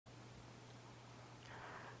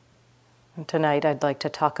Tonight I'd like to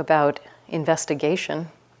talk about investigation,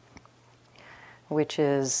 which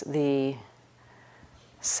is the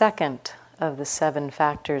second of the 7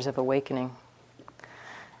 factors of awakening.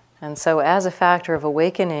 And so as a factor of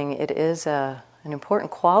awakening, it is an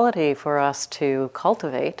important quality for us to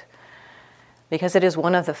cultivate because it is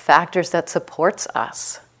one of the factors that supports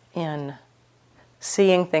us in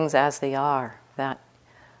seeing things as they are, that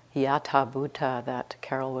yatha bhuta that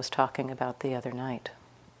Carol was talking about the other night.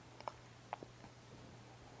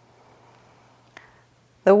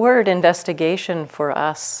 The word investigation for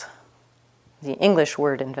us, the English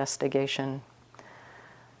word investigation,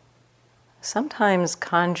 sometimes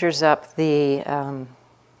conjures up the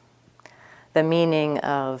meaning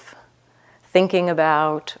of thinking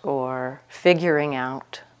about or figuring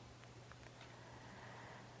out.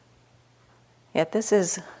 Yet this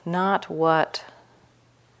is not what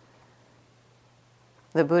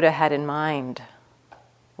the Buddha had in mind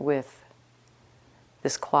with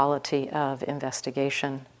this quality of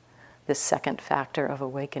investigation, this second factor of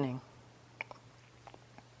awakening.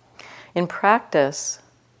 In practice,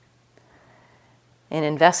 in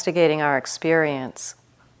investigating our experience,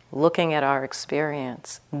 looking at our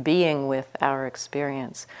experience, being with our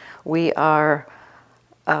experience, we are,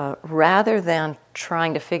 rather than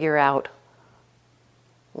trying to figure out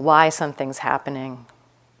why something's happening,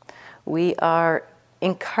 we are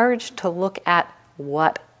encouraged to look at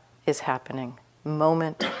what is happening,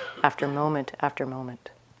 moment after moment after moment.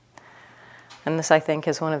 And this, I think,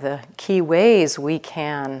 is one of the key ways we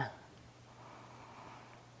can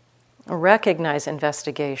recognize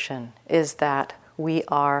investigation, is that we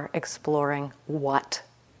are exploring what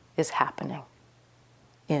is happening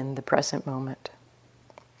in the present moment.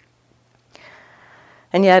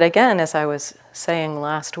 And yet again, as I was saying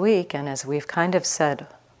last week, and as we've kind of said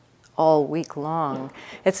all week long,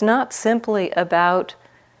 it's not simply about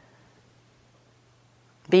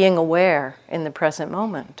being aware in the present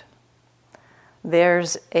moment.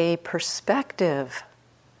 There's a perspective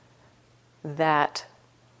that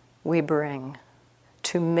we bring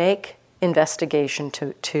to make investigation,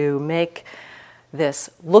 to make this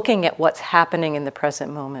looking at what's happening in the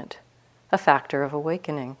present moment a factor of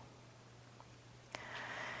awakening.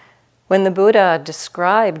 When the Buddha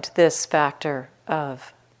described this factor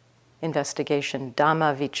of investigation,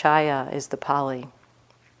 Dhamma Vichaya is the Pali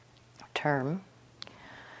term,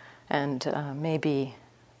 and maybe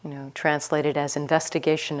translated as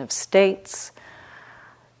investigation of states.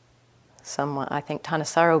 Someone, I think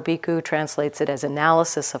Thanissaro Bhikkhu translates it as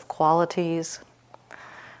analysis of qualities.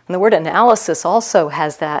 And the word analysis also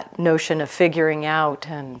has that notion of figuring out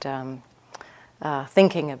and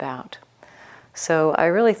thinking about. So I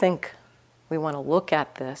really think we want to look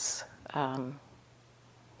at this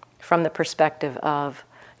from the perspective of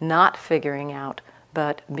not figuring out,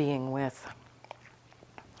 but being with.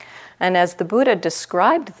 And as the Buddha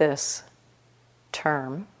described this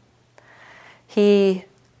term, he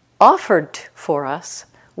offered for us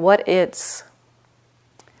what its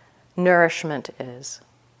nourishment is.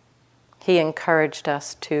 He encouraged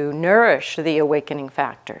us to nourish the awakening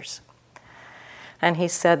factors. And he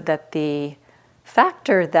said that the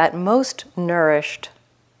factor that most nourished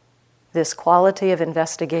this quality of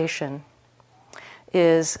investigation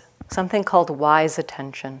is something called wise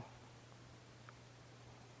attention.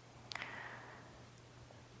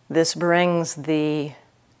 This brings the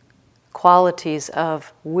qualities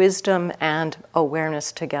of wisdom and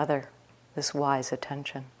awareness together, this wise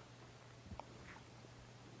attention.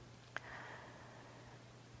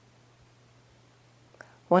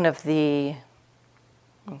 One of the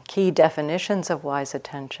key definitions of wise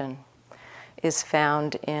attention is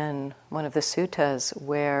found in one of the suttas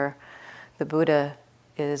where the Buddha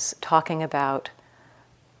is talking about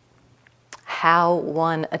how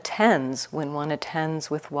one attends when one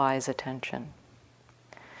attends with wise attention.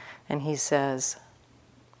 And he says,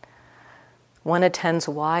 one attends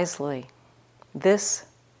wisely. This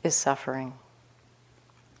is suffering.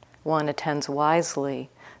 One attends wisely.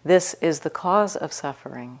 This is the cause of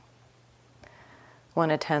suffering.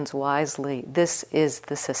 One attends wisely. This is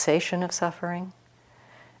the cessation of suffering.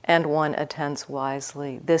 And one attends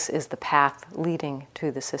wisely. This is the path leading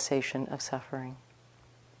to the cessation of suffering.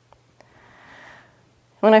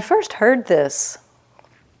 When I first heard this,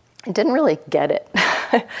 I didn't really get it.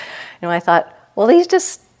 I thought, well, he's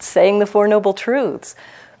just saying the Four Noble Truths.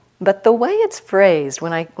 But the way it's phrased,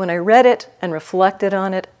 when I read it and reflected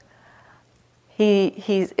on it,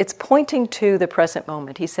 it's pointing to the present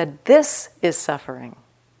moment. He said, this is suffering.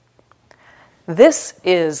 This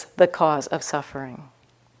is the cause of suffering.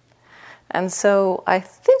 And so I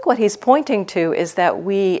think what he's pointing to is that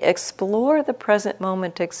we explore the present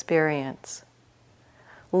moment experience,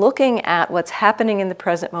 looking at what's happening in the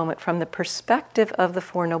present moment from the perspective of the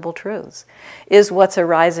Four Noble Truths. Is what's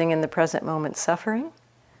arising in the present moment suffering?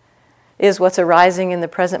 Is what's arising in the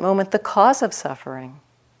present moment the cause of suffering?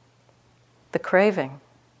 The craving?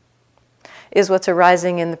 Is what's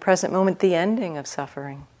arising in the present moment the ending of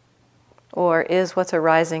suffering? Or is what's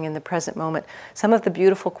arising in the present moment some of the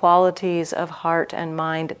beautiful qualities of heart and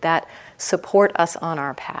mind that support us on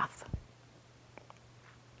our path?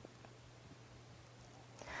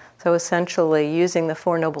 So essentially, using the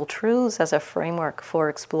Four Noble Truths as a framework for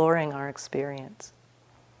exploring our experience.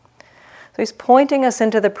 So he's pointing us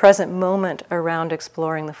into the present moment around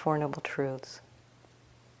exploring the Four Noble Truths.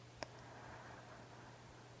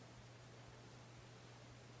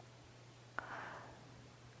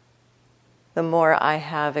 The more I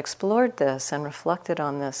have explored this and reflected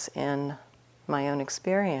on this in my own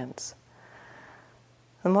experience,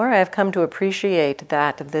 the more I have come to appreciate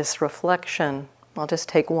that this reflection, I'll just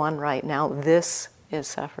take one right now, this is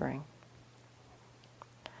suffering,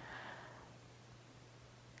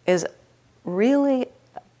 is really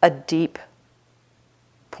a deep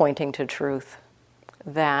pointing to truth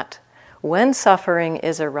that when suffering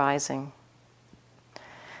is arising,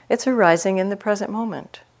 it's arising in the present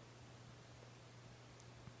moment.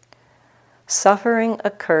 Suffering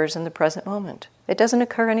occurs in the present moment. It doesn't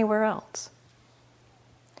occur anywhere else.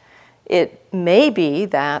 It may be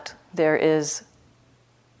that there is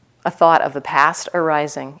a thought of the past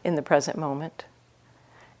arising in the present moment,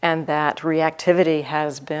 and that reactivity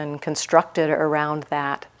has been constructed around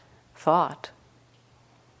that thought.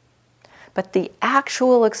 But the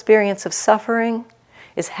actual experience of suffering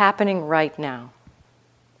is happening right now.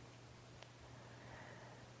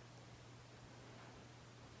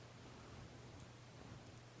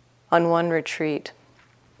 On one retreat,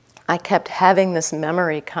 I kept having this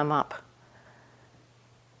memory come up.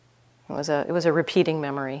 It was a repeating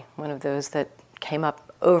memory, one of those that came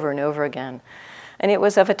up over and over again. And it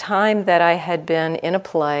was of a time that I had been in a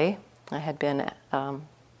play. I had been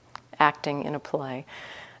acting in a play,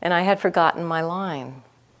 and I had forgotten my line.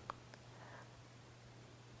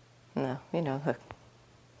 The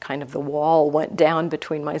kind of the wall went down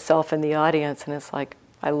between myself and the audience, and it's like,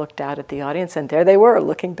 I looked out at the audience, and there they were,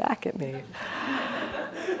 looking back at me.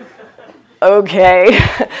 Okay.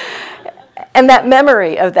 And that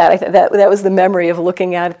memory of that, that was the memory of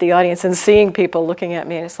looking out at the audience and seeing people looking at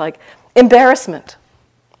me, and it's like, embarrassment.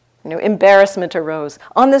 Embarrassment arose.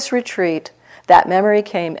 On this retreat, that memory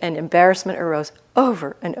came, and embarrassment arose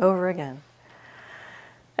over and over again.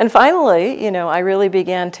 And finally, I really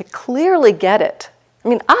began to clearly get it.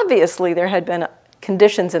 Obviously, there had been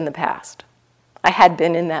conditions in the past. I had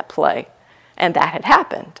been in that play, and that had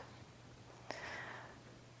happened.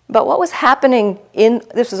 But what was happening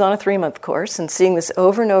this was on a 3-month course, and seeing this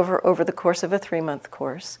over and over the course of a 3-month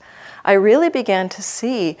course, I really began to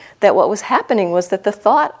see that what was happening was that the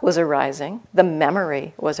thought was arising, the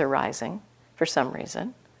memory was arising for some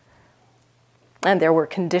reason, and there were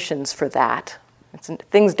conditions for that.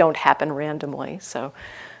 Things don't happen randomly, so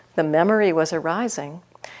the memory was arising,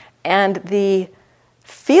 and the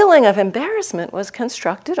feeling of embarrassment was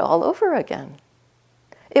constructed all over again.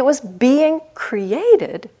 It was being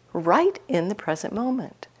created right in the present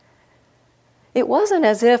moment. It wasn't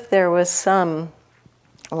as if there was some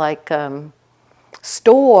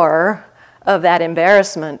store of that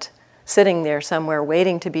embarrassment sitting there somewhere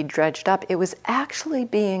waiting to be dredged up. It was actually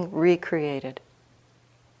being recreated.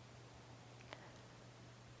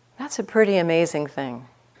 That's a pretty amazing thing.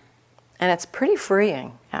 And it's pretty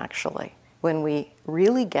freeing, actually, when we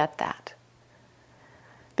really get that.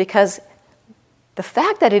 Because the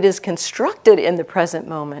fact that it is constructed in the present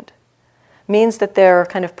moment means that there are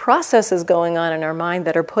kind of processes going on in our mind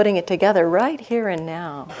that are putting it together right here and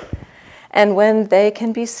now. And when they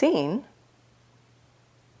can be seen,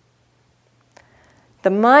 the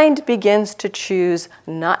mind begins to choose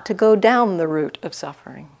not to go down the route of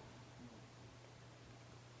suffering.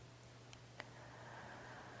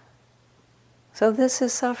 So this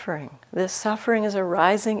is suffering. This suffering is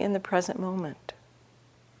arising in the present moment.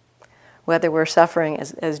 Whether we're suffering,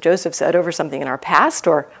 as Joseph said, over something in our past,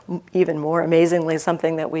 or even more amazingly,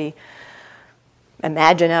 something that we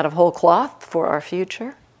imagine out of whole cloth for our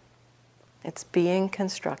future, it's being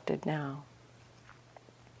constructed now.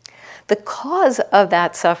 The cause of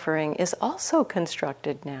that suffering is also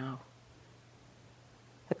constructed now.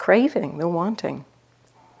 The craving, the wanting.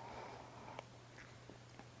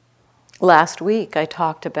 Last week I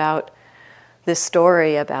talked about this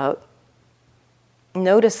story about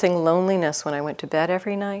noticing loneliness when I went to bed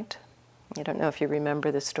every night, I don't know if you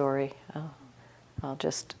remember the story. I'll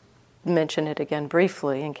just mention it again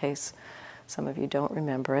briefly in case some of you don't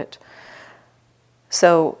remember it.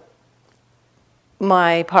 So,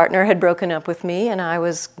 my partner had broken up with me and I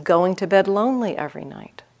was going to bed lonely every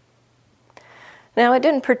night. Now, it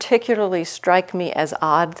didn't particularly strike me as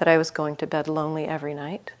odd that I was going to bed lonely every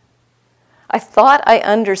night. I thought I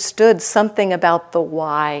understood something about the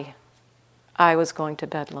why I was going to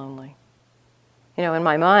bed lonely. You know, in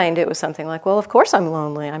my mind, it was something like, well, of course I'm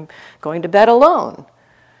lonely. I'm going to bed alone.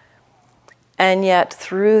 And yet,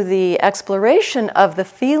 through the exploration of the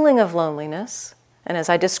feeling of loneliness, and as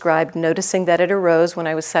I described, noticing that it arose when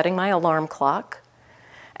I was setting my alarm clock,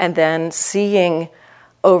 and then seeing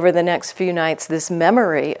over the next few nights this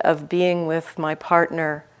memory of being with my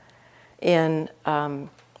partner in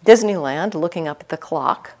Disneyland, looking up at the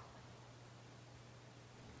clock,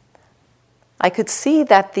 I could see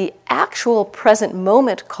that the actual present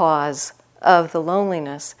moment cause of the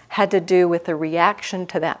loneliness had to do with the reaction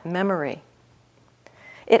to that memory.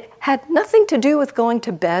 It had nothing to do with going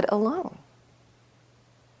to bed alone.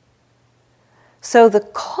 So the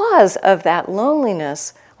cause of that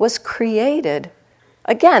loneliness was created,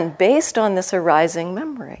 again, based on this arising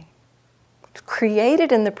memory. It's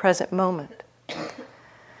created in the present moment.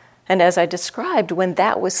 And as I described, when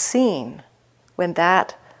that was seen, when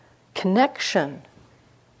that connection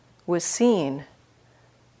was seen,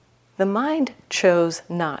 the mind chose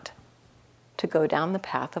not to go down the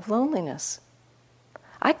path of loneliness.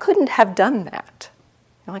 I couldn't have done that.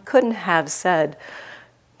 I couldn't have said,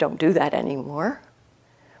 don't do that anymore.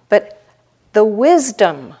 But the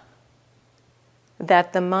wisdom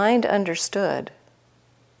that the mind understood,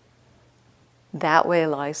 that way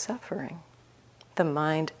lies suffering. The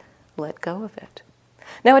mind let go of it.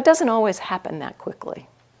 Now, it doesn't always happen that quickly,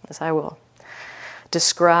 as I will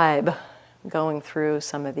describe going through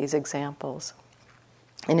some of these examples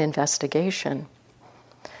in investigation.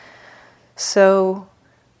 So,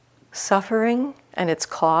 suffering and its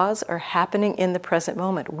cause are happening in the present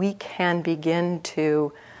moment. We can begin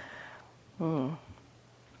to,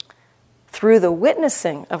 through the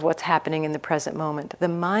witnessing of what's happening in the present moment, the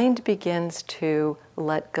mind begins to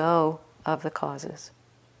let go of the causes.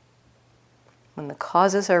 When the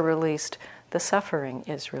causes are released, the suffering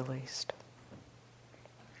is released.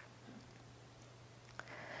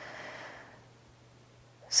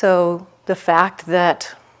 So the fact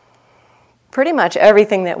that pretty much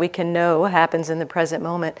everything that we can know happens in the present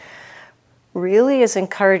moment really is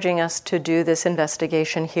encouraging us to do this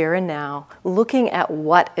investigation here and now, looking at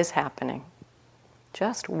what is happening.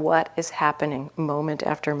 Just what is happening moment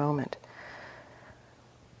after moment.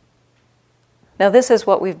 Now, this is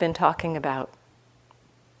what we've been talking about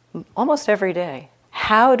almost every day.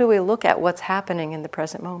 How do we look at what's happening in the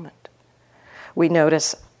present moment? We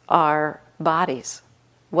notice our bodies,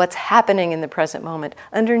 what's happening in the present moment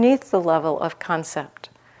underneath the level of concept.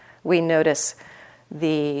 We notice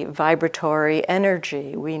the vibratory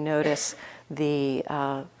energy. We notice the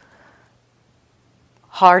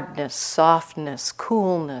hardness, softness,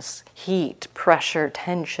 coolness, heat, pressure,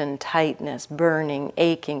 tension, tightness, burning,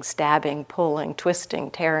 aching, stabbing, pulling,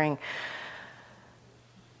 twisting, tearing,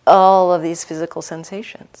 all of these physical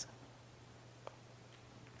sensations.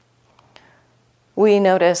 We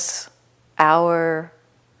notice our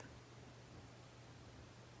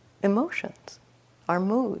emotions, our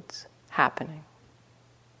moods happening.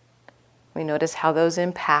 We notice how those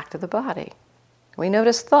impact the body. We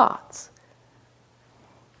notice thoughts.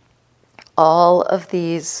 All of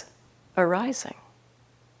these arising.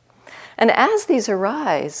 And as these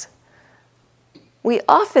arise, we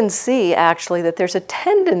often see actually that there's a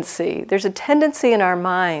tendency in our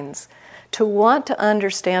minds to want to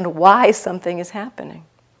understand why something is happening.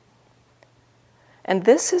 And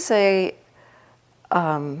this is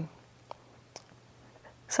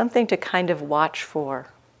something to kind of watch for.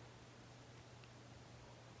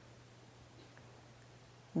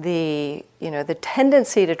 The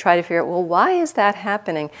tendency to try to figure out, well, why is that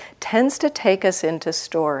happening, tends to take us into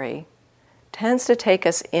story, tends to take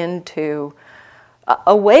us into,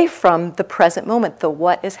 away from the present moment, the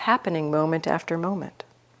what is happening moment after moment.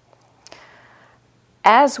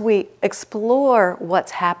 As we explore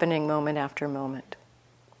what's happening moment after moment,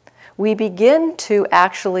 we begin to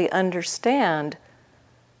actually understand,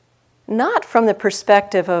 not from the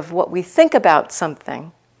perspective of what we think about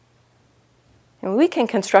something. And we can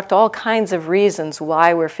construct all kinds of reasons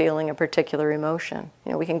why we're feeling a particular emotion.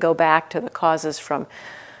 We can go back to the causes from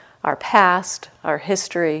our past, our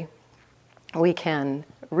history. We can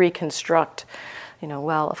reconstruct,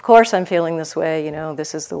 well, of course I'm feeling this way,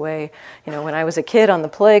 this is the way, when I was a kid on the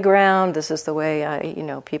playground, this is the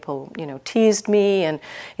way people, teased me, and,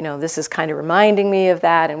 this is kind of reminding me of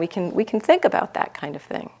that, and we can think about that kind of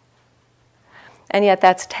thing. And yet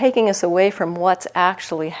that's taking us away from what's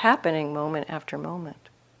actually happening moment after moment.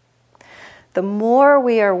 The more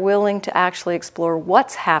we are willing to actually explore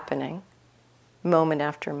what's happening moment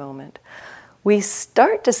after moment, we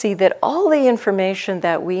start to see that all the information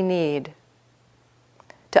that we need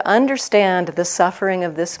to understand the suffering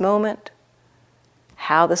of this moment,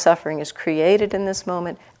 how the suffering is created in this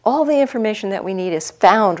moment, all the information that we need is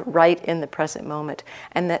found right in the present moment.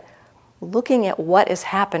 And that looking at what is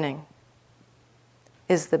happening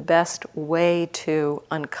is the best way to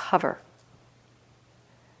uncover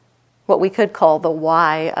what we could call the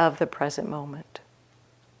why of the present moment.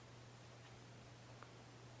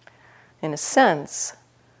 In a sense,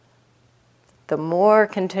 the more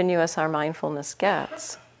continuous our mindfulness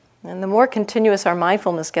gets, and the more continuous our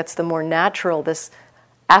mindfulness gets, the more natural this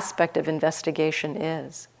aspect of investigation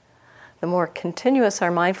is. The more continuous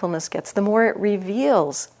our mindfulness gets, the more it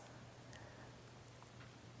reveals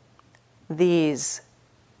these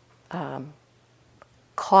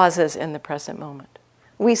causes in the present moment.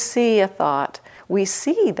 We see a thought. We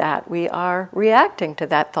see that we are reacting to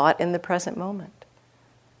that thought in the present moment.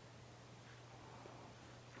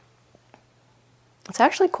 It's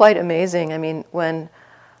actually quite amazing. I mean, when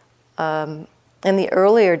in the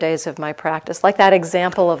earlier days of my practice, like that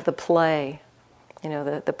example of the play,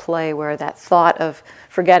 the play where that thought of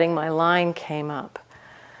forgetting my line came up.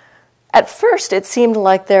 At first, it seemed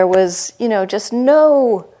like there was, just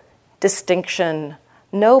no distinction,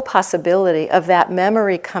 no possibility of that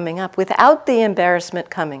memory coming up without the embarrassment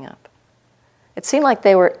coming up. It seemed like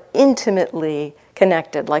they were intimately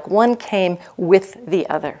connected, like one came with the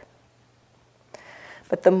other.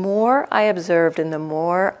 But the more I observed and the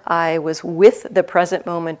more I was with the present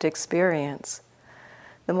moment experience,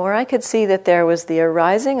 the more I could see that there was the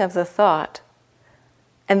arising of the thought,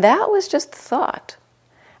 and that was just the thought,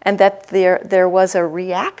 and that there was a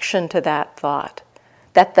reaction to that thought,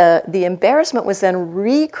 that the embarrassment was then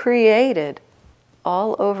recreated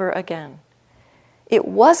all over again. It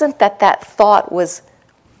wasn't that thought was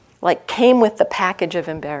came with the package of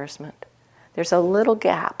embarrassment. There's a little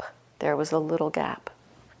gap. There was a little gap.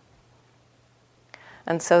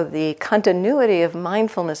 And so the continuity of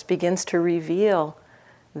mindfulness begins to reveal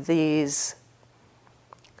these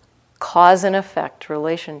cause and effect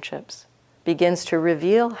relationships, begins to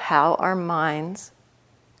reveal how our minds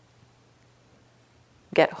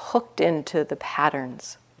get hooked into the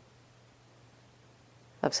patterns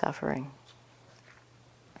of suffering.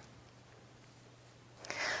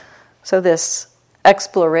 So this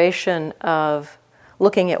exploration of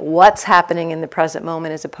looking at what's happening in the present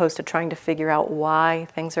moment as opposed to trying to figure out why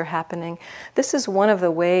things are happening, this is one of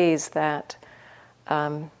the ways that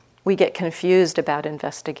we get confused about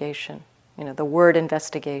investigation, the word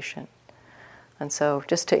investigation. And so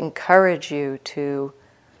just to encourage you to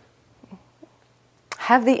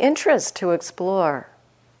have the interest to explore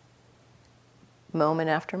moment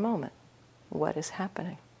after moment what is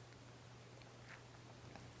happening.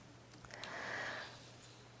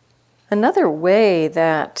 Another way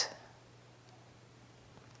that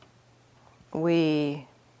we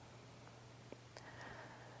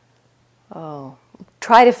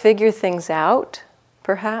try to figure things out,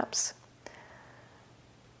 perhaps,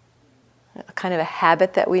 a kind of a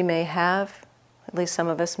habit that we may have, at least some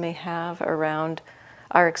of us may have around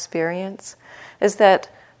our experience, is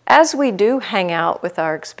that as we do hang out with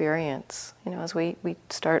our experience, as we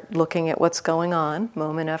start looking at what's going on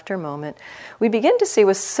moment after moment, we begin to see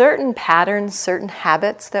with certain patterns, certain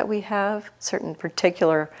habits that we have, certain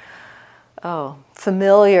particular,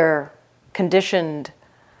 familiar, conditioned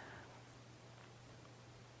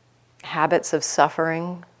habits of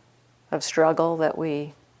suffering, of struggle that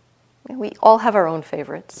we all have our own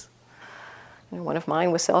favorites. One of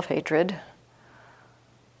mine was self-hatred.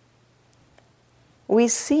 We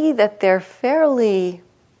see that they're fairly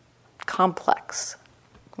complex,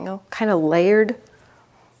 kind of layered.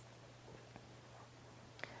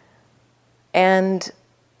 And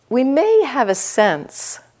we may have a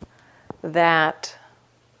sense that,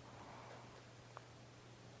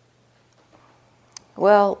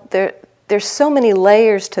 there's so many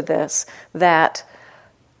layers to this that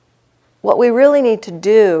what we really need to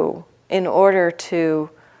do in order to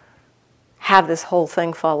have this whole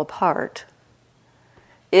thing fall apart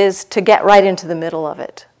is to get right into the middle of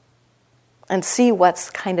it and see what's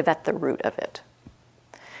kind of at the root of it.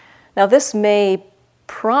 Now, this may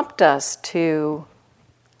prompt us to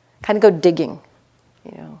kind of go digging,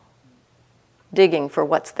 digging for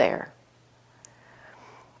what's there.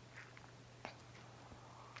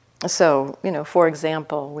 So, for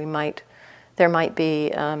example, there might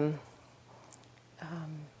be a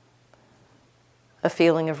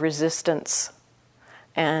feeling of resistance,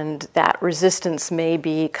 and that resistance may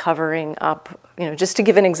be covering up, just to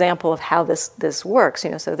give an example of how this works,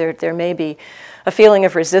 so there may be a feeling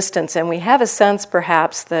of resistance, and we have a sense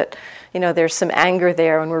perhaps that, there's some anger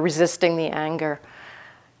there and we're resisting the anger.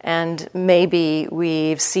 And maybe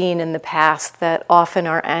we've seen in the past that often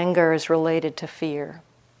our anger is related to fear.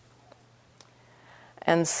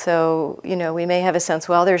 And so, we may have a sense,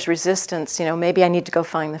 well, there's resistance, maybe I need to go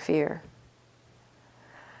find the fear.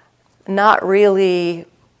 Not really,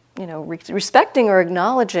 respecting or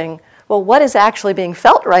acknowledging, well, what is actually being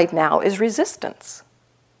felt right now is resistance.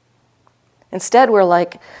 Instead, we're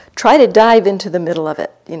like, try to dive into the middle of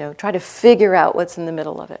it, try to figure out what's in the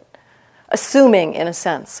middle of it. Assuming, in a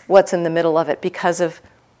sense, what's in the middle of it because of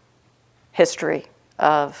history,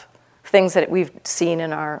 of things that we've seen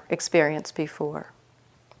in our experience before.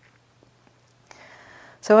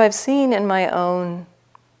 So I've seen in my own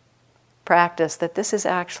practice that this is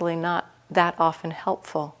actually not that often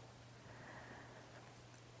helpful.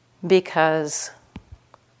 Because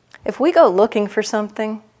if we go looking for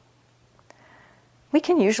something, we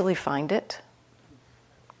can usually find it.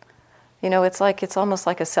 It's almost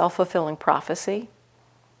like a self-fulfilling prophecy.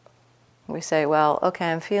 We say, well,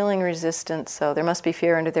 okay, I'm feeling resistance, so there must be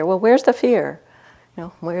fear under there. Well, where's the fear?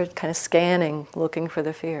 We're kind of scanning, looking for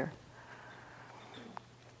the fear.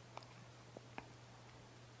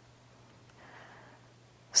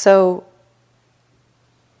 So,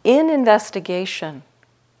 in investigation,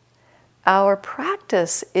 our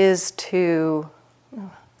practice is to,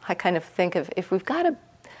 I kind of think of, if we've got a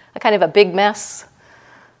kind of a big mess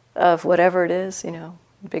of whatever it is, a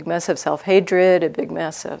big mess of self-hatred, a big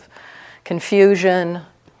mess of confusion,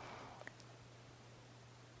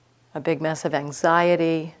 a big mess of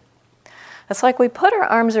anxiety. It's like we put our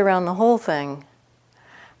arms around the whole thing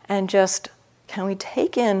and just, can we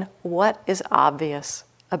take in what is obvious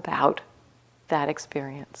about that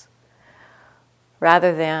experience,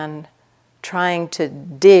 rather than trying to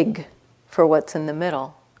dig for what's in the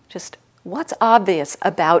middle. Just what's obvious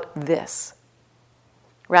about this,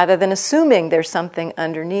 rather than assuming there's something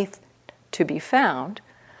underneath to be found,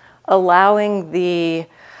 allowing the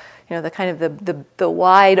kind of the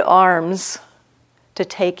wide arms to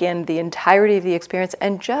take in the entirety of the experience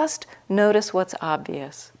and just notice what's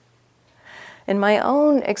obvious. In my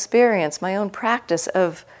own experience, my own practice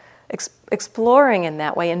of exploring in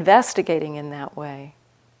that way, investigating in that way,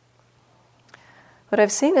 what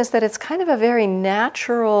I've seen is that it's kind of a very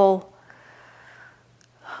natural,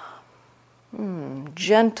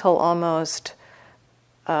 gentle almost,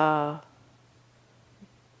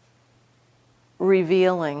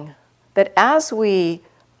 revealing that as we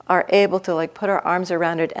are able to put our arms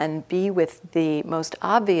around it and be with the most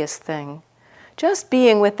obvious thing, just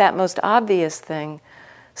being with that most obvious thing,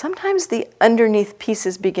 sometimes the underneath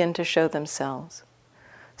pieces begin to show themselves.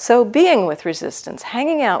 So being with resistance,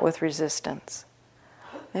 hanging out with resistance.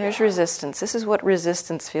 There's resistance. This is what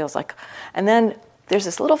resistance feels like. And then there's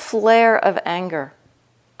this little flare of anger.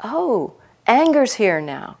 Oh, anger's here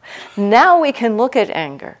now. Now we can look at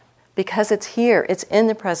anger because it's here. It's in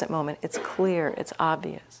the present moment. It's clear. It's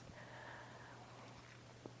obvious.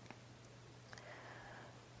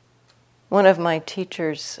 One of my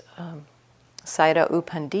teachers, Sayadaw U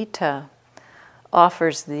Pandita,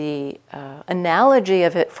 offers the analogy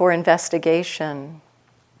of it for investigation.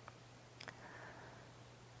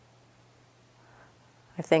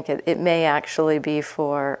 I think it may actually be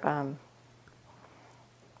for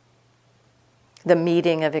the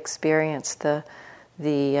meeting of experience. I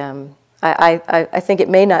think it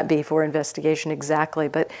may not be for investigation exactly,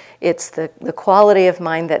 but it's the quality of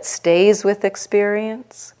mind that stays with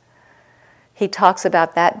experience. He talks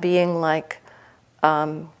about that being like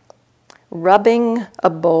rubbing a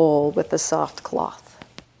bowl with a soft cloth.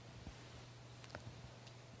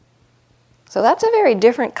 So that's a very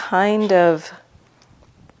different kind of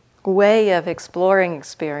way of exploring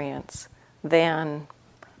experience than,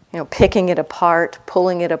 picking it apart,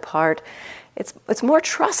 pulling it apart. It's more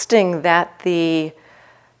trusting that the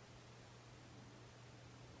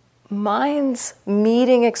mind's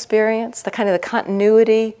meeting experience, the kind of the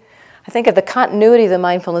continuity. I think of the continuity of the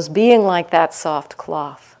mindfulness being like that soft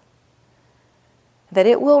cloth. That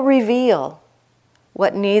it will reveal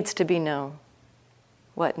what needs to be known,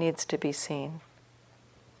 what needs to be seen.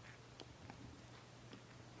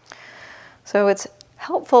 So it's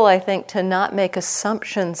helpful, I think, to not make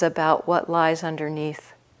assumptions about what lies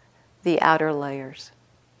underneath the outer layers.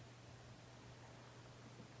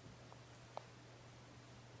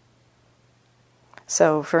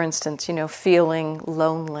 So, for instance, feeling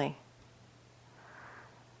lonely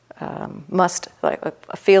must, like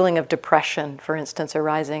a feeling of depression, for instance,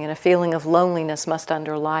 arising, and a feeling of loneliness must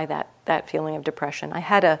underlie that feeling of depression. I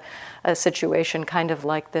had a situation kind of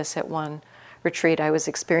like this at one retreat. I was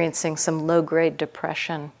experiencing some low-grade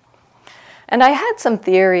depression. And I had some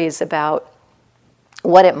theories about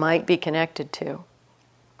what it might be connected to.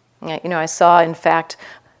 I saw, in fact,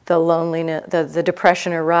 the loneliness, the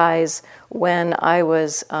depression arise when I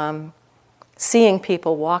was seeing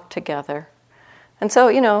people walk together. And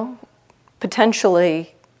so,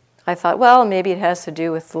 potentially, I thought, well, maybe it has to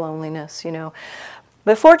do with loneliness,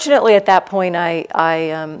 But fortunately, at that point,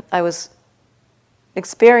 I was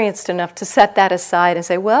experienced enough to set that aside and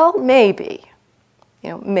say, well, maybe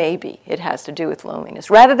it has to do with loneliness.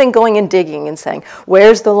 Rather than going and digging and saying,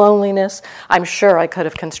 where's the loneliness? I'm sure I could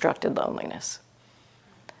have constructed loneliness.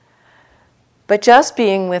 But just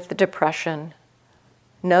being with the depression,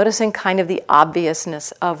 noticing kind of the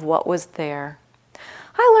obviousness of what was there,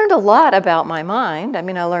 I learned a lot about my mind. I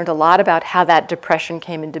learned a lot about how that depression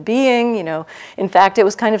came into being. In fact, it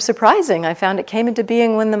was kind of surprising. I found it came into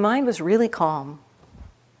being when the mind was really calm.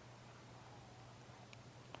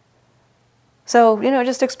 So,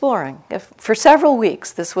 just exploring. For several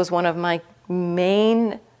weeks, this was one of my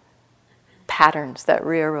main patterns that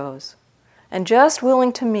rearose. And just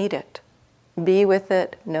willing to meet it, be with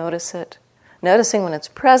it, noticing when it's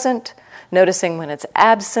present, noticing when it's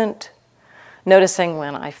absent, noticing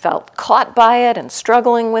when I felt caught by it and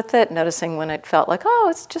struggling with it, noticing when it felt like, oh,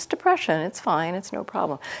 it's just depression, it's fine, it's no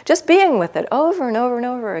problem. Just being with it over and over and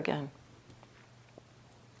over again.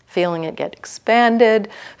 Feeling it get expanded,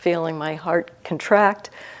 feeling my heart contract,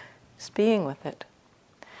 just being with it.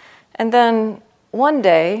 And then one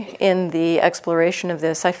day in the exploration of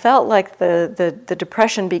this, I felt like the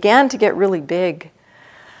depression began to get really big.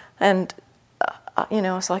 And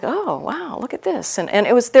it's like, oh, wow, look at this. And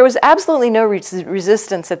there was absolutely no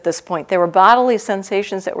resistance at this point. There were bodily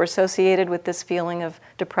sensations that were associated with this feeling of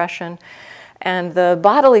depression. And the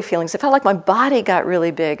bodily feelings, it felt like my body got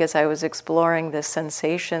really big as I was exploring the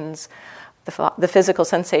sensations, the physical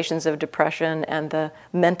sensations of depression and the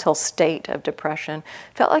mental state of depression.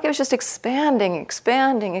 It felt like it was just expanding.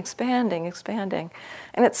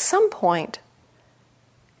 And at some point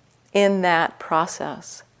in that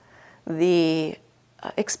process, the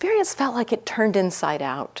experience felt like it turned inside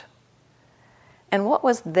out. And what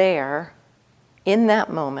was there in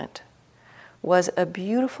that moment was a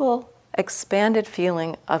beautiful, expanded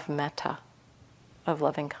feeling of metta, of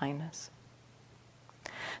loving kindness.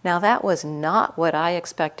 Now that was not what I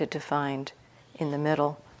expected to find in the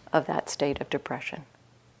middle of that state of depression.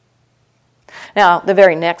 Now, the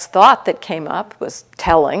very next thought that came up was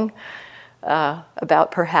telling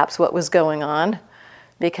about perhaps what was going on,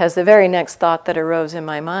 because the very next thought that arose in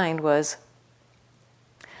my mind was,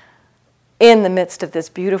 in the midst of this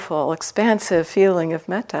beautiful, expansive feeling of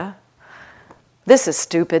metta, this is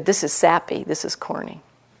stupid, this is sappy, this is corny.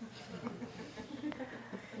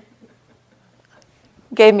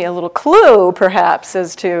 Gave me a little clue, perhaps,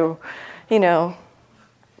 as to, the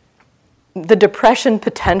depression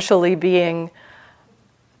potentially being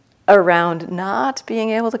around not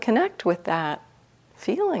being able to connect with that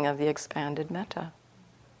feeling of the expanded metta.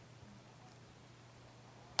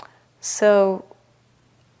 So,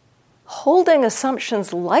 holding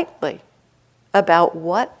assumptions lightly about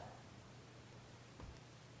what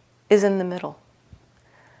is in the middle.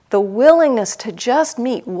 The willingness to just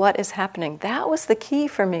meet what is happening. That was the key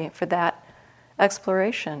for me for that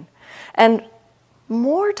exploration. And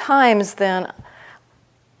more times than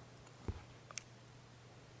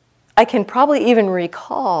I can probably even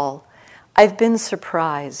recall, I've been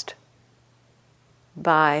surprised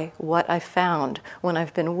by what I found when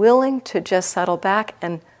I've been willing to just settle back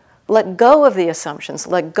and let go of the assumptions,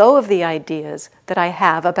 let go of the ideas that I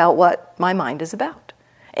have about what my mind is about,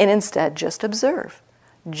 and instead just observe,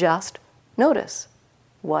 just notice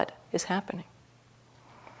what is happening.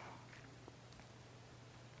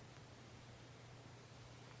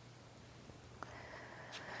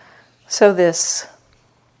 So this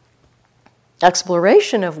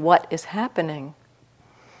exploration of what is happening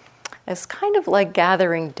is kind of like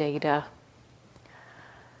gathering data.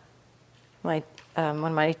 One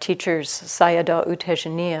of my teachers, Sayadaw U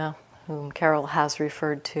Tejaniya, whom Carol has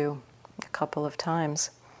referred to a couple of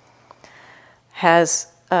times, has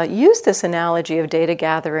used this analogy of data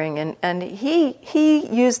gathering, and he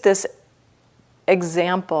used this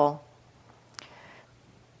example.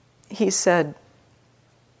 He said,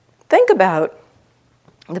 think about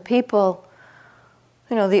the people,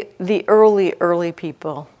 the early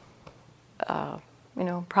people,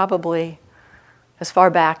 probably as far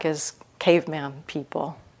back as caveman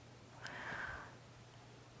people.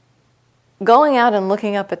 Going out and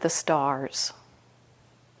looking up at the stars.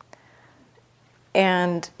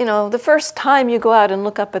 And, the first time you go out and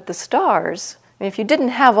look up at the stars, if you didn't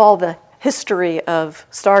have all the history of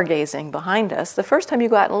stargazing behind us, the first time you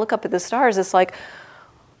go out and look up at the stars, it's like,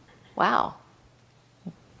 wow,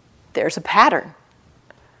 there's a pattern.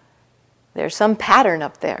 There's some pattern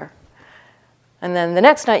up there. And then the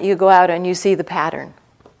next night you go out and you see the pattern.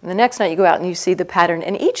 And the next night you go out and you see the pattern.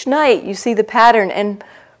 And each night you see the pattern, and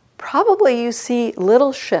probably you see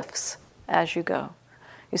little shifts as you go.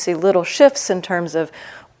 You see little shifts in terms of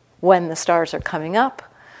when the stars are coming up.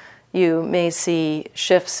 You may see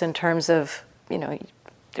shifts in terms of,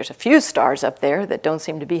 there's a few stars up there that don't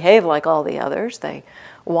seem to behave like all the others. They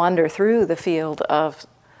wander through the field of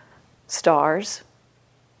stars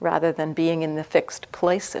rather than being in the fixed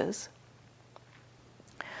places.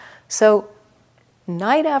 So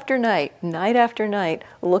night after night,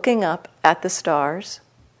 looking up at the stars,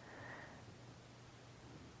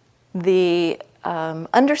 the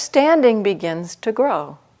understanding begins to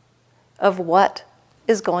grow of what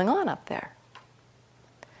is going on up there.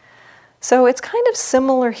 So it's kind of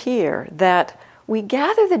similar here, that we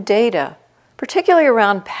gather the data, particularly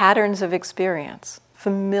around patterns of experience,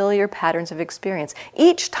 familiar patterns of experience.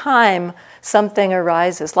 Each time something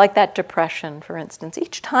arises, like that depression, for instance,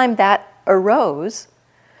 each time that arose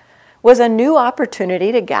was a new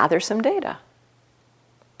opportunity to gather some data.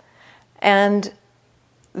 And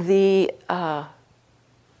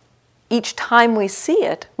each time we see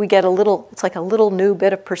it, we get it's like a little new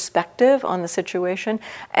bit of perspective on the situation,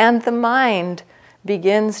 and the mind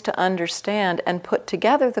begins to understand and put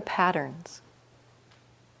together the patterns.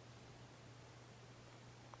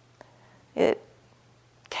 It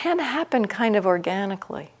can happen kind of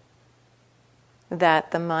organically,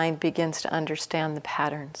 that the mind begins to understand the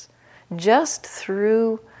patterns, just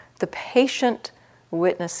through the patient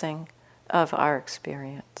witnessing of our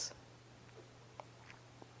experience.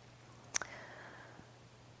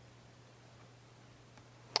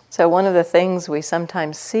 So one of the things we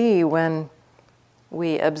sometimes see when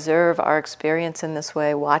we observe our experience in this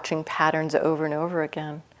way, watching patterns over and over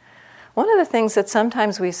again, one of the things that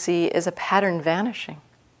sometimes we see is a pattern vanishing.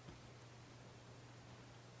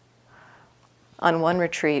 On one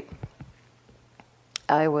retreat,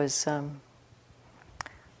 I was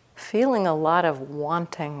feeling a lot of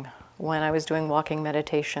wanting when I was doing walking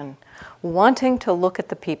meditation, wanting to look at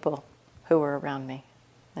the people who were around me.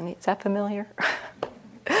 And is that familiar?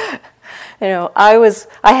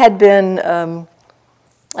 I had been,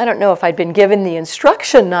 I don't know if I'd been given the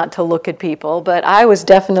instruction not to look at people, but I was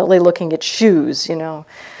definitely looking at shoes,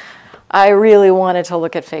 I really wanted to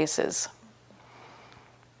look at faces.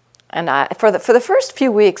 And for the first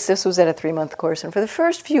few weeks, this was at a 3-month course, and for the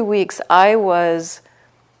first few weeks, I was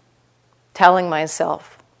telling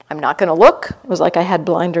myself, I'm not going to look. It was like I had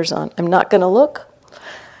blinders on. I'm not going to look.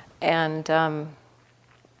 And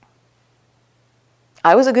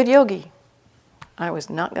I was a good yogi. I was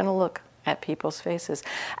not going to look at people's faces.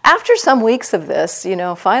 After some weeks of this,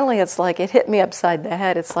 finally it's like it hit me upside the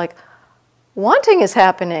head. It's like, wanting is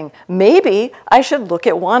happening. Maybe I should look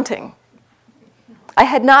at wanting. I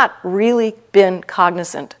had not really been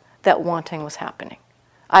cognizant that wanting was happening.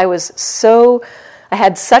 I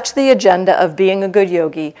had such the agenda of being a good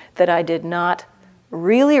yogi that I did not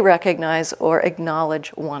really recognize or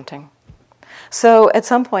acknowledge wanting. So at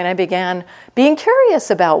some point I began being curious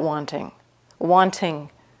about wanting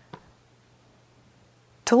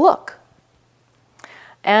to look.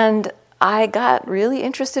 And I got really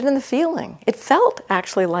interested in the feeling. It felt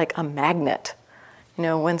actually like a magnet.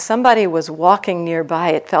 When somebody was walking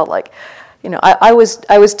nearby, it felt like, I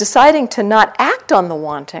was deciding to not act on the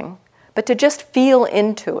wanting, but to just feel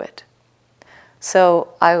into it. So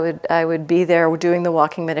I would be there doing the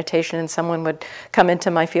walking meditation, and someone would come into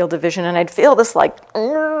my field of vision, and I'd feel this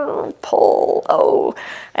pull,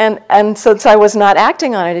 and since I was not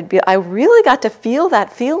acting on it, I really got to feel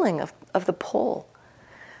that feeling of the pull,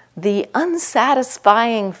 the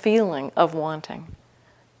unsatisfying feeling of wanting,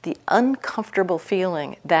 the uncomfortable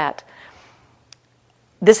feeling that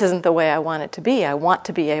this isn't the way I want it to be. I want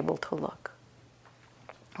to be able to look.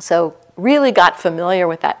 So really got familiar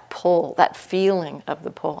with that pull, that feeling of the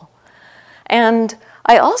pull. And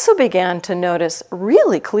I also began to notice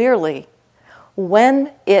really clearly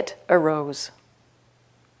when it arose.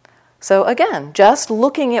 So again, just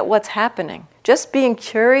looking at what's happening, just being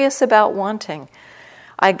curious about wanting,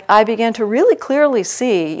 I began to really clearly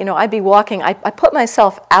see, I'd be walking, I put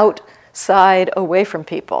myself outside away from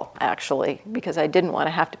people, actually, because I didn't want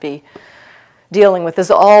to have to be dealing with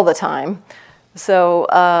this all the time. So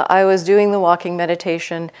I was doing the walking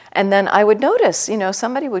meditation, and then I would notice,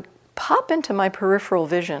 somebody would pop into my peripheral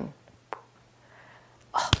vision.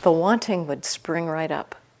 Oh, the wanting would spring right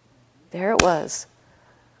up. There it was.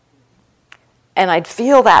 And I'd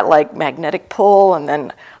feel that like magnetic pull, and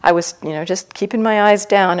then I was, just keeping my eyes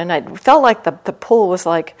down, and I felt like the pull was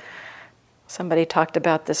like, somebody talked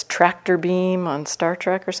about this tractor beam on Star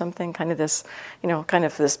Trek or something, kind of this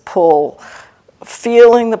pull,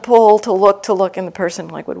 feeling the pull to look, and the person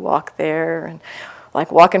like would walk there and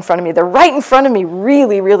like walk in front of me. They're right in front of me,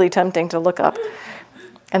 really, really tempting to look up.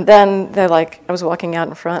 And then they're like, I was walking out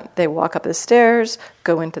in front, they walk up the stairs,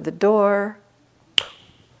 go into the door,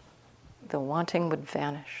 the wanting would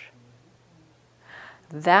vanish.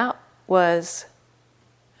 That was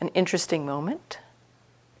an interesting moment.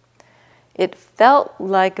 It felt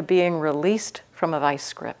like being released from a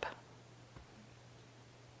vice grip.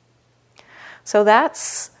 So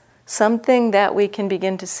that's something that we can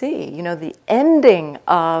begin to see, the ending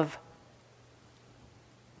of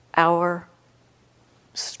our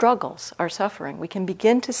struggles, our suffering. We can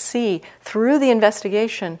begin to see through the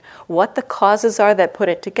investigation what the causes are that put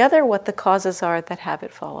it together, what the causes are that have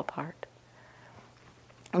it fall apart.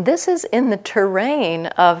 This is in the terrain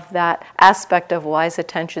of that aspect of wise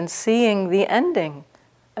attention, seeing the ending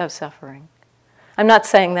of suffering. I'm not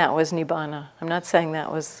saying that was Nibbana. I'm not saying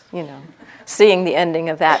that was, seeing the ending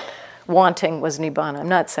of that wanting was Nibbana. I'm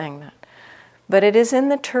not saying that. But it is in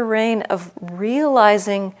the terrain of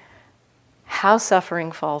realizing how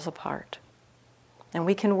suffering falls apart. And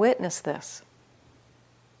we can witness this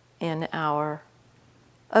in our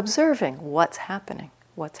observing what's happening.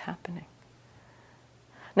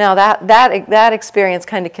 Now that experience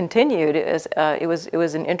kind of continued. It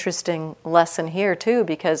was an interesting lesson here too,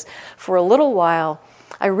 because for a little while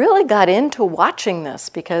I really got into watching this,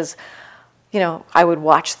 because I would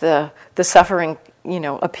watch the suffering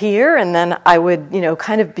appear, and then I would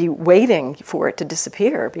kind of be waiting for it to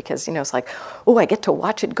disappear, because it's like, oh, I get to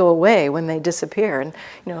watch it go away when they disappear, and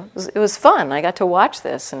it was fun. I got to watch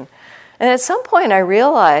this, and at some point I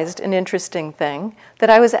realized an interesting thing, that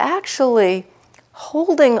I was actually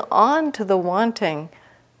holding on to the wanting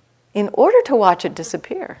in order to watch it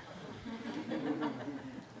disappear.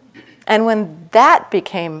 And when that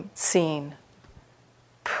became seen,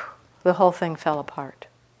 the whole thing fell apart.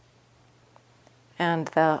 And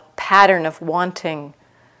the pattern of wanting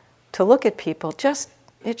to look at people just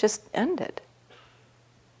ended.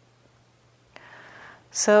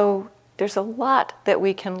 So there's a lot that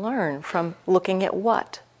we can learn from looking at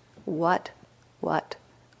what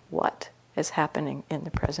is happening in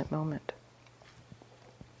the present moment.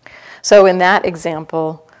 So in that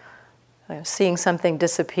example, seeing something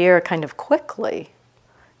disappear kind of quickly,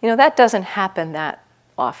 that doesn't happen that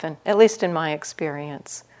often, at least in my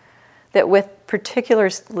experience. That with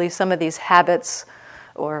particularly some of these habits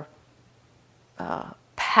or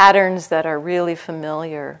patterns that are really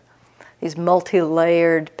familiar, these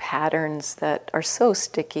multi-layered patterns that are so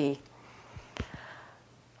sticky,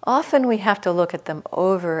 often we have to look at them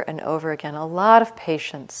over and over again. A lot of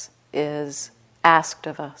patience is asked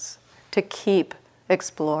of us to keep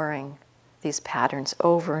exploring these patterns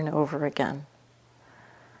over and over again.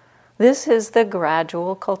 This is the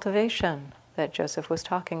gradual cultivation that Joseph was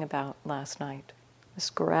talking about last night. This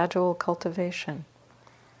gradual cultivation.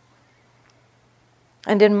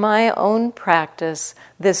 And in my own practice,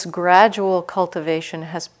 this gradual cultivation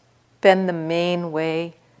has been the main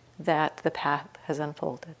way that the path has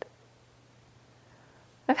unfolded.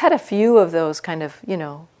 I've had a few of those kind of,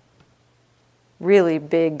 really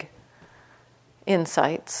big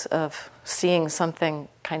insights of seeing something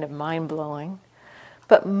kind of mind-blowing.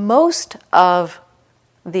 But most of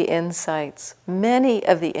the insights, many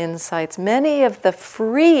of the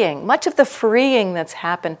freeing, much of the freeing that's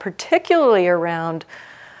happened, particularly around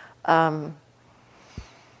kind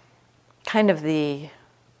of the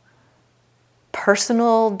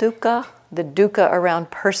personal dukkha, the dukkha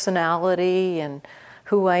around personality and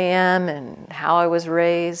who I am and how I was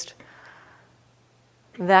raised,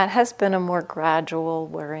 that has been a more gradual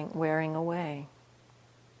wearing away.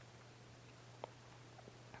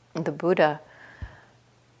 The Buddha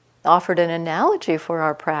offered an analogy for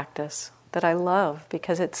our practice that I love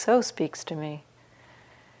because it so speaks to me.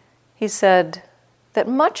 He said that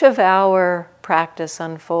much of our practice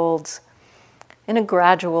unfolds in a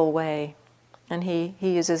gradual way. And he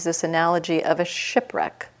uses this analogy of a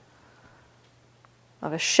shipwreck,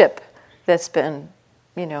 of a ship that's been,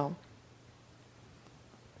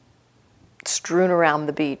 strewn around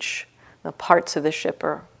the beach. The parts of the ship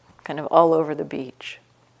are kind of all over the beach.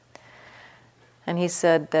 And he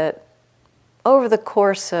said that over the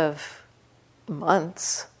course of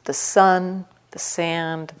months, the sun, the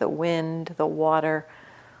sand, the wind, the water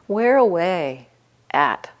wear away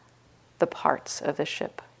at the parts of the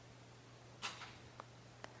ship.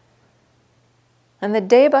 And that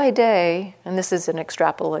day by day, and this is an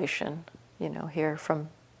extrapolation, here from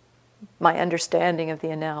my understanding of the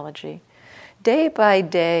analogy, day by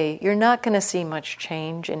day, you're not going to see much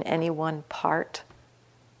change in any one part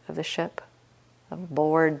of the ship. A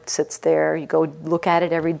board sits there, you go look at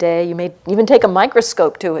it every day, you may even take a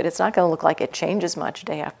microscope to it. It's not going to look like it changes much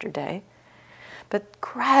day after day. But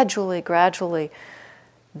gradually,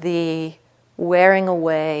 the wearing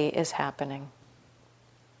away is happening.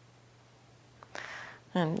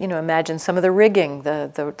 And, imagine some of the rigging,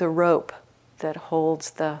 the rope that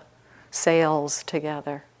holds the sails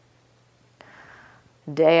together.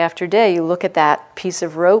 Day after day, you look at that piece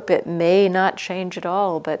of rope, it may not change at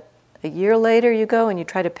all, but a year later you go and you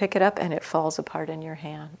try to pick it up and it falls apart in your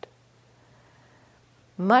hand.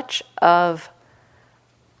 Much of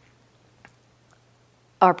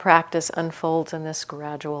our practice unfolds in this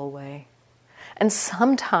gradual way. And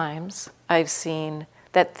sometimes I've seen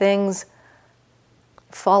that things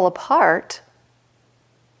fall apart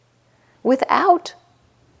without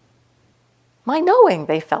my knowing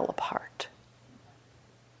they fell apart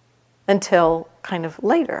until kind of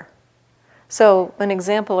later. So an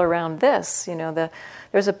example around this,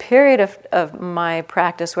 there's a period of my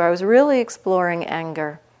practice where I was really exploring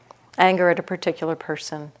anger at a particular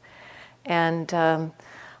person. And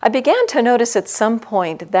I began to notice at some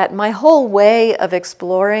point that my whole way of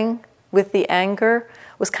exploring with the anger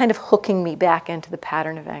was kind of hooking me back into the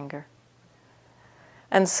pattern of anger.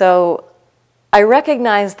 And so I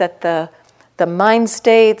recognized that the mind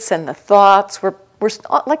states and the thoughts were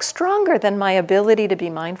like stronger than my ability to be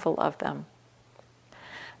mindful of them.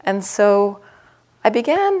 And so I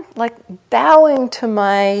began like bowing to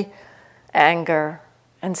my anger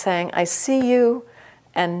and saying, I see you,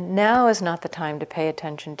 and now is not the time to pay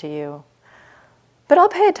attention to you. But I'll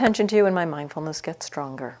pay attention to you when my mindfulness gets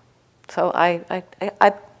stronger. So I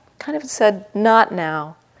kind of said, not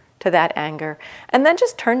now, to that anger, and then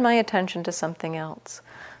just turned my attention to something else.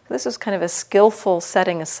 So this was kind of a skillful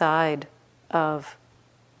setting aside of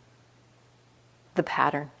the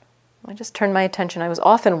pattern. I just turned my attention. I was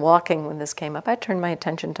often walking when this came up. I turned my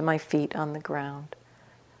attention to my feet on the ground.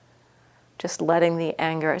 Just letting the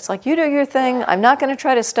anger, it's like, you do your thing. I'm not going to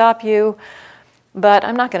try to stop you, but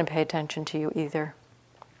I'm not going to pay attention to you either.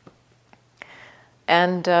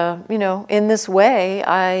 And, in this way,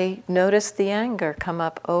 I noticed the anger come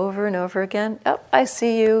up over and over again. Oh, I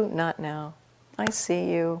see you, not now. I see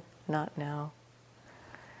you, not now.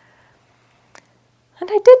 And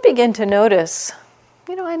I did begin to notice,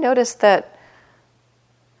 I noticed that,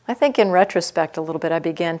 I think in retrospect a little bit, I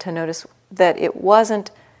began to notice that it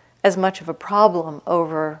wasn't as much of a problem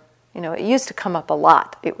over, it used to come up a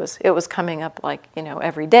lot. It was coming up like,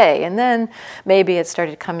 every day. And then maybe it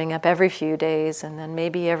started coming up every few days, and then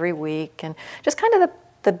maybe every week. And just kind of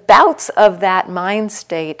the bouts of that mind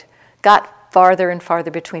state got farther and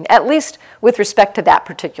farther between, at least with respect to that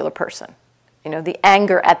particular person. The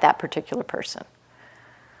anger at that particular person.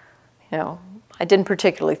 I didn't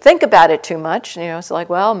particularly think about it too much. It's like,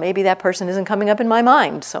 well, maybe that person isn't coming up in my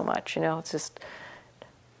mind so much.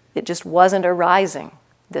 It just wasn't arising.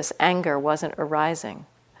 This anger wasn't arising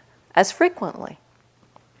as frequently.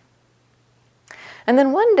 And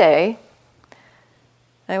then one day,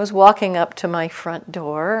 I was walking up to my front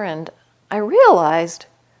door and I realized,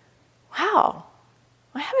 wow,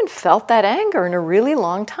 I haven't felt that anger in a really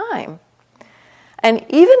long time. And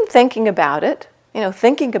even thinking about it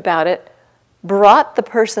brought the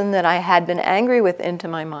person that I had been angry with into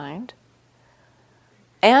my mind.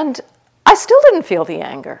 And I still didn't feel the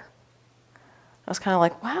anger. I was kind of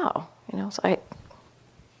like, wow, so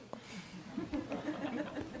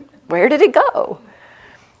where did it go?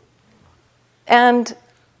 And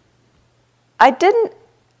I didn't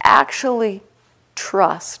actually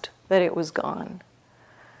trust that it was gone,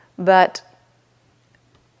 but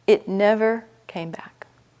it never came back.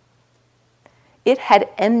 It had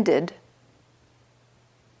ended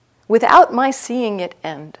without my seeing it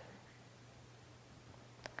end.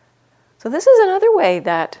 So this is another way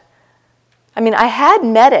that, I had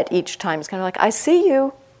met it each time. It's kind of like, I see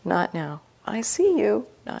you, not now. I see you,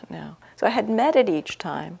 not now. So I had met it each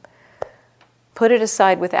time, put it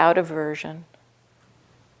aside without aversion,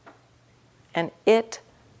 and it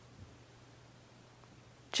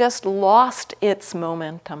just lost its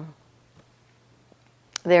momentum.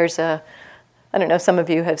 There's I don't know if some of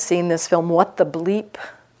you have seen this film, What the Bleep?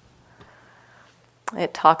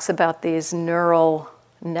 It talks about these neural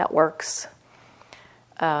networks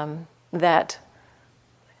that,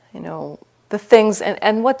 the things,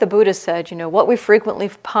 and what the Buddha said, what we frequently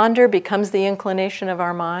ponder becomes the inclination of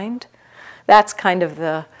our mind. That's kind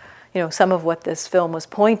of some of what this film was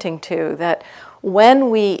pointing to, that when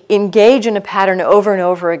we engage in a pattern over and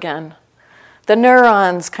over again, the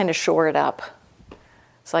neurons kind of shore it up.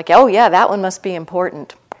 It's like, oh yeah, that one must be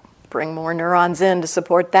important. Bring more neurons in to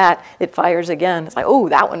support that. It fires again. It's like, oh,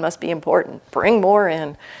 that one must be important. Bring more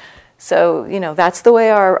in. So, that's the way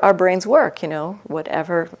our brains work,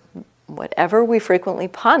 Whatever we frequently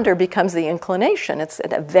ponder becomes the inclination. It's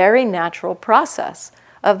a very natural process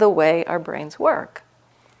of the way our brains work.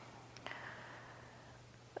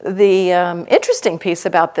 The interesting piece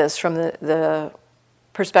about this from the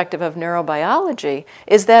perspective of neurobiology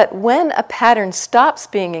is that when a pattern stops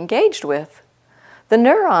being engaged with, the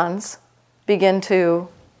neurons begin to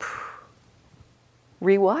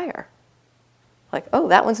rewire. Like, oh,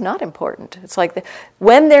 that one's not important. It's like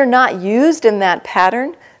when they're not used in that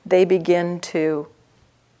pattern, they begin to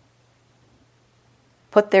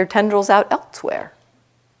put their tendrils out elsewhere.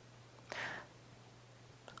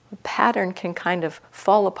 The pattern can kind of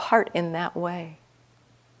fall apart in that way.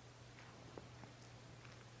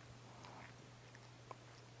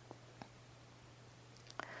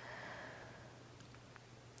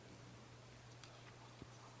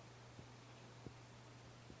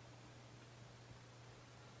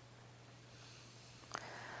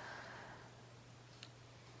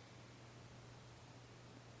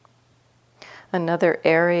 Another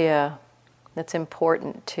area that's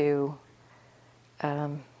important to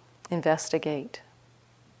investigate.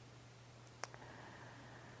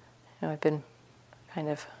 I've been kind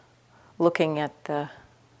of looking at the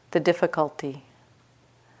difficulty.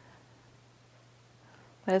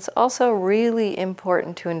 But it's also really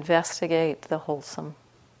important to investigate the wholesome.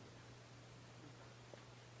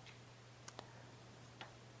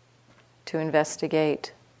 To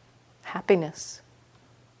investigate happiness,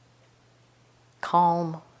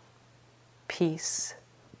 calm, peace,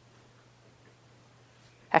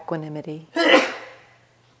 equanimity,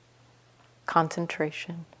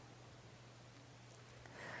 concentration.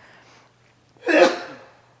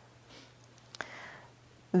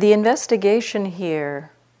 The investigation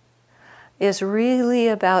here is really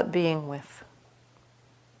about being with.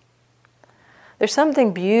 There's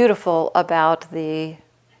something beautiful about the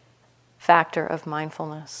factor of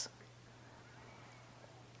mindfulness.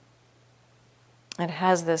 It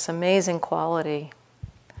has this amazing quality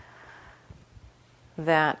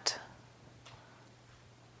that,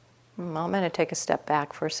 I'm going to take a step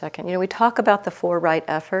back for a second. We talk about the 4 right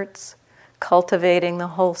efforts, cultivating the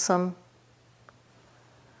wholesome,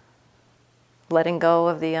 letting go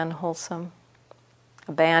of the unwholesome,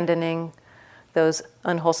 abandoning those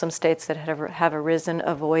unwholesome states that have arisen,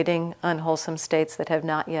 avoiding unwholesome states that have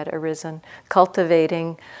not yet arisen,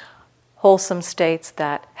 cultivating wholesome states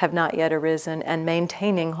that have not yet arisen, and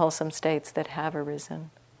maintaining wholesome states that have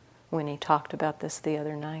arisen. Winnie talked about this the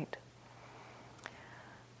other night.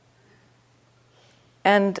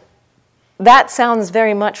 And that sounds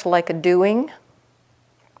very much like a doing,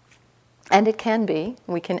 and it can be.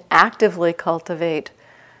 We can actively cultivate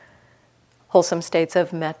wholesome states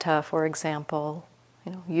of metta, for example,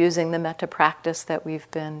 using the metta practice that we've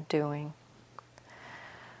been doing.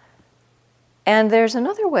 And there's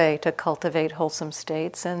another way to cultivate wholesome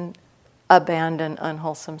states and abandon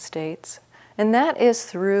unwholesome states, and that is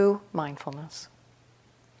through mindfulness.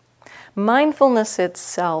 Mindfulness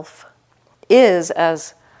itself is,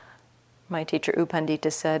 as my teacher U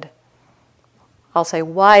Pandita said, I'll say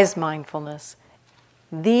wise mindfulness,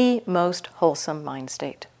 the most wholesome mind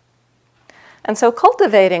state. And so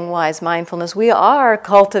cultivating wise mindfulness, we are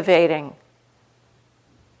cultivating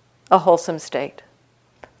a wholesome state.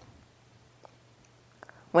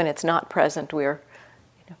 When it's not present, we're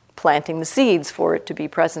planting the seeds for it to be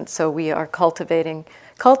present. So we are cultivating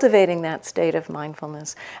that state of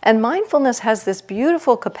mindfulness. And mindfulness has this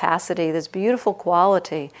beautiful capacity, this beautiful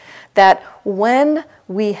quality, that when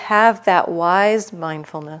we have that wise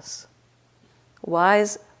mindfulness,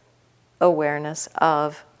 wise awareness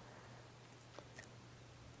of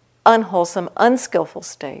unwholesome, unskillful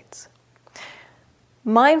states,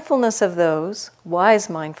 mindfulness of those, wise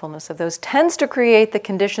mindfulness of those, tends to create the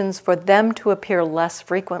conditions for them to appear less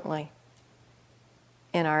frequently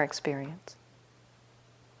in our experience.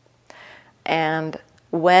 And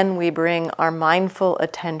when we bring our mindful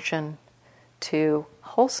attention to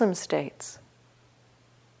wholesome states,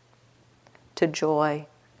 to joy,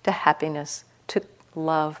 to happiness, to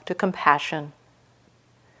love, to compassion,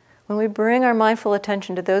 when we bring our mindful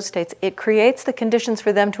attention to those states, it creates the conditions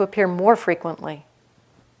for them to appear more frequently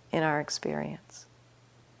in our experience.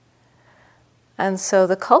 And so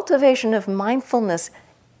the cultivation of mindfulness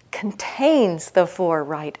contains the four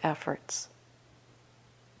right efforts.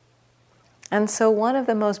 And so one of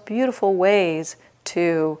the most beautiful ways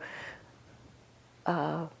to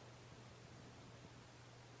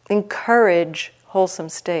encourage wholesome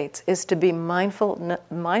states is to be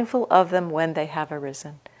mindful of them when they have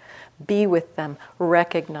arisen. Be with them,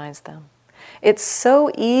 recognize them. It's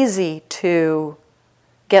so easy to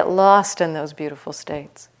get lost in those beautiful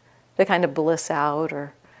states, to kind of bliss out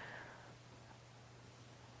or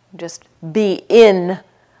just be in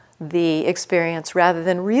the experience rather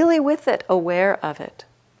than really with it, aware of it.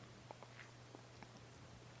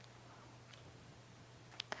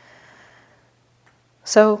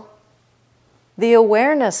 So the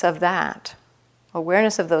awareness of that,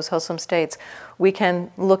 awareness of those wholesome states, we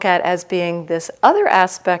can look at as being this other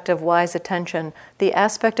aspect of wise attention, the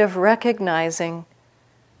aspect of recognizing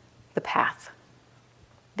the path.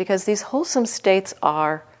 Because these wholesome states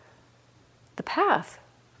are the path.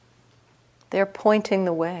 They're pointing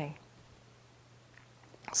the way.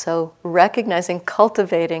 So recognizing,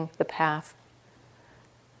 cultivating the path.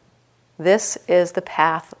 This is the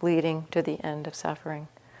path leading to the end of suffering.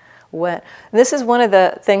 This is one of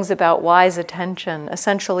the things about wise attention.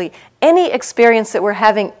 Essentially, any experience that we're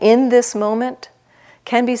having in this moment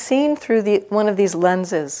can be seen through one of these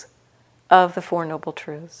lenses of the Four Noble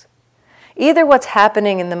Truths. Either what's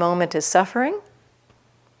happening in the moment is suffering,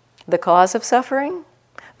 the cause of suffering,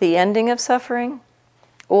 the ending of suffering,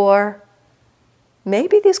 or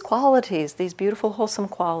maybe these qualities, these beautiful, wholesome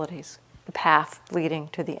qualities, the path leading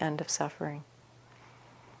to the end of suffering.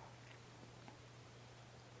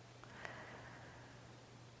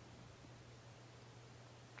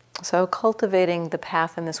 So cultivating the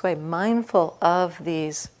path in this way, mindful of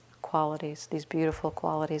these qualities, these beautiful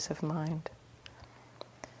qualities of mind.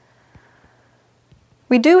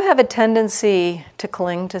 We do have a tendency to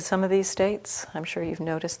cling to some of these states. I'm sure you've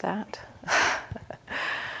noticed that.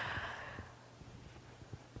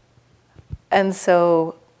 And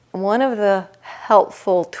so one of the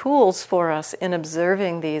helpful tools for us in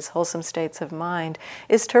observing these wholesome states of mind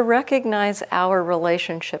is to recognize our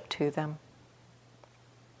relationship to them.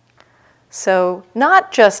 So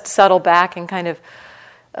not just settle back and kind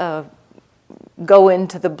of go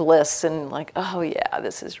into the bliss and like, oh yeah,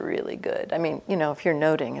 this is really good. I mean, if you're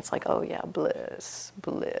noting, it's like, oh yeah, bliss,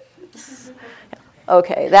 bliss.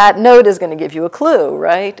 Okay, that note is going to give you a clue,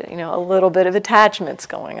 right? A little bit of attachment's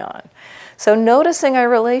going on. So noticing our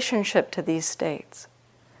relationship to these states.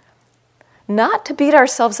 Not to beat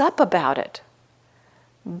ourselves up about it,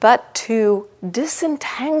 but to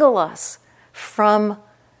disentangle us from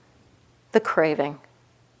the craving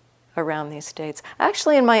around these states.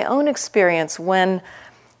 Actually, in my own experience, when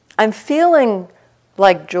I'm feeling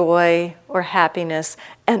like joy or happiness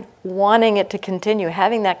and wanting it to continue,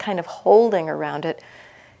 having that kind of holding around it,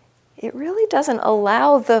 it really doesn't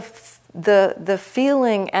allow the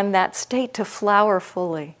feeling and that state to flower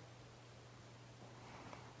fully.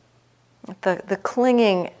 The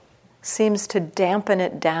clinging seems to dampen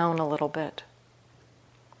it down a little bit.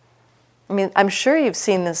 I mean, I'm sure you've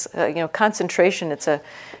seen this. Concentration. It's a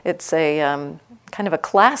kind of a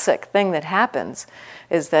classic thing that happens.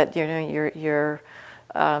 Is that you're you're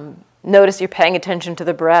paying attention to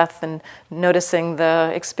the breath and noticing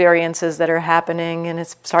the experiences that are happening, and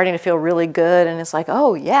it's starting to feel really good, and it's like,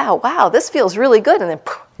 oh yeah, wow, this feels really good, and then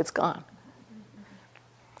poof, it's gone.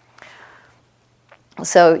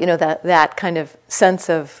 So that kind of sense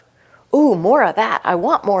of, ooh, more of that. I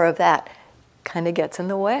want more of that. Kind of gets in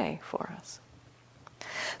the way for us.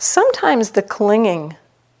 Sometimes the clinging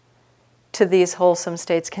to these wholesome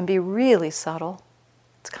states can be really subtle.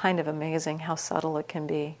 It's kind of amazing how subtle it can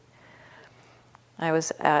be. I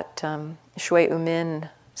was at Shui Umin,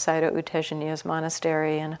 Sayadaw U Tejaniya's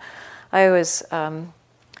monastery, and I was, at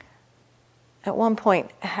one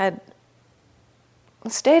point, had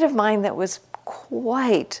a state of mind that was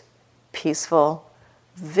quite peaceful,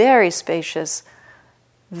 very spacious,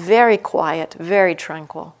 very quiet, very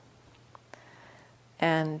tranquil.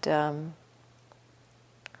 And as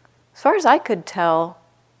far as I could tell,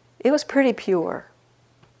 it was pretty pure.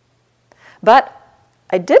 But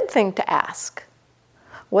I did think to ask,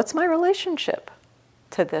 what's my relationship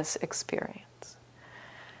to this experience?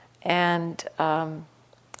 And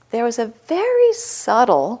there was a very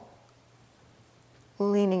subtle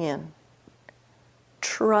leaning in,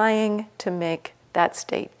 trying to make that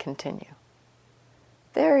state continue.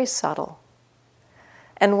 Very subtle.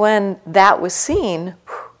 And when that was seen,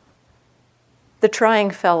 the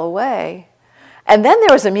trying fell away. And then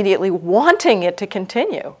there was immediately wanting it to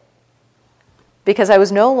continue, because I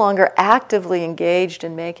was no longer actively engaged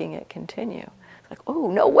in making it continue. Like,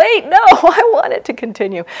 oh, no, wait, no, I want it to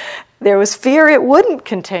continue. There was fear it wouldn't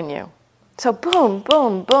continue. So boom,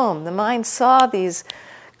 boom, boom. The mind saw these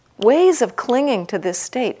ways of clinging to this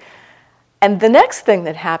state. And the next thing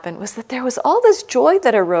that happened was that there was all this joy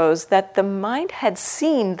that arose that the mind had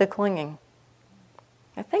seen the clinging.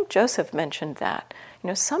 I think Joseph mentioned that.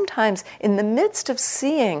 Sometimes in the midst of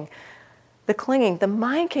seeing the clinging, the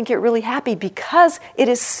mind can get really happy because it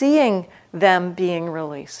is seeing them being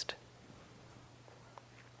released.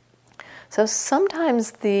 So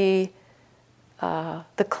sometimes the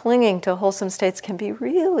clinging to wholesome states can be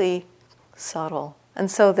really subtle. And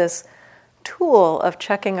so this tool of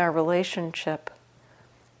checking our relationship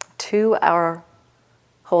to our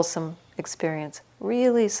wholesome experience,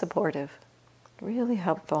 really supportive, really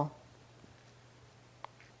helpful.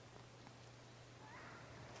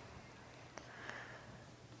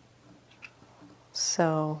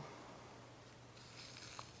 So,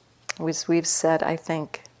 we've said, I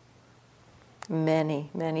think, many,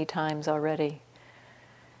 many times already,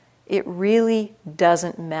 it really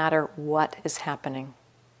doesn't matter what is happening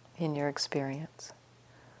in your experience.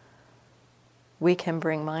 We can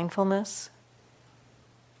bring mindfulness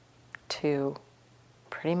to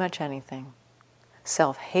pretty much anything.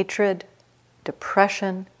 Self-hatred,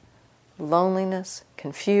 depression, loneliness,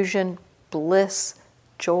 confusion, bliss,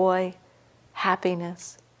 joy,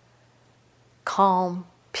 happiness, calm,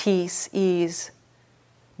 peace, ease,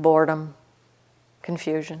 boredom,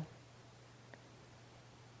 confusion.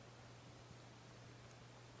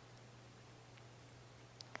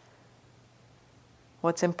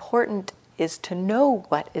 What's important is to know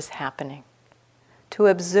what is happening, to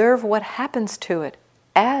observe what happens to it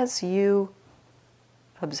as you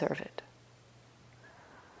observe it.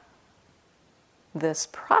 This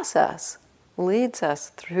process leads us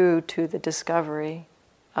through to the discovery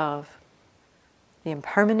of the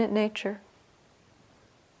impermanent nature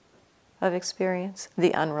of experience,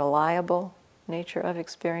 the unreliable nature of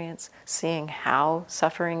experience, seeing how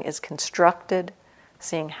suffering is constructed,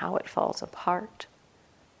 seeing how it falls apart.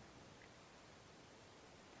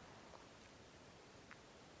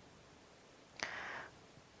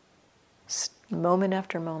 Moment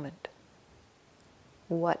after moment,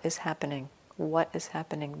 what is happening? What is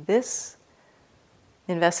happening? This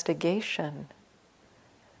investigation,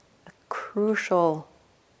 a crucial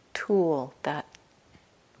tool that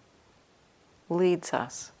leads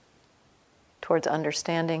us towards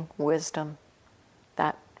understanding, wisdom,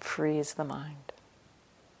 that frees the mind.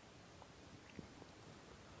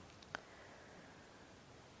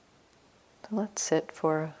 So let's sit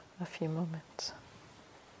for a few moments.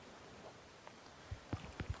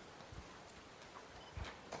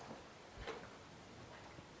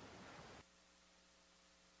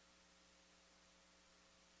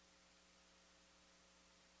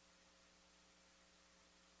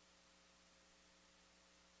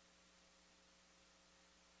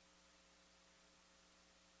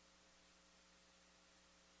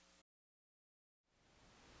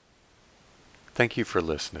 Thank you for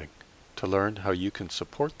listening. To learn how you can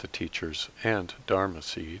support the teachers and Dharma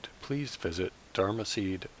Seed, please visit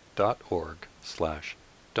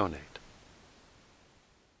dharmaseed.org/donate.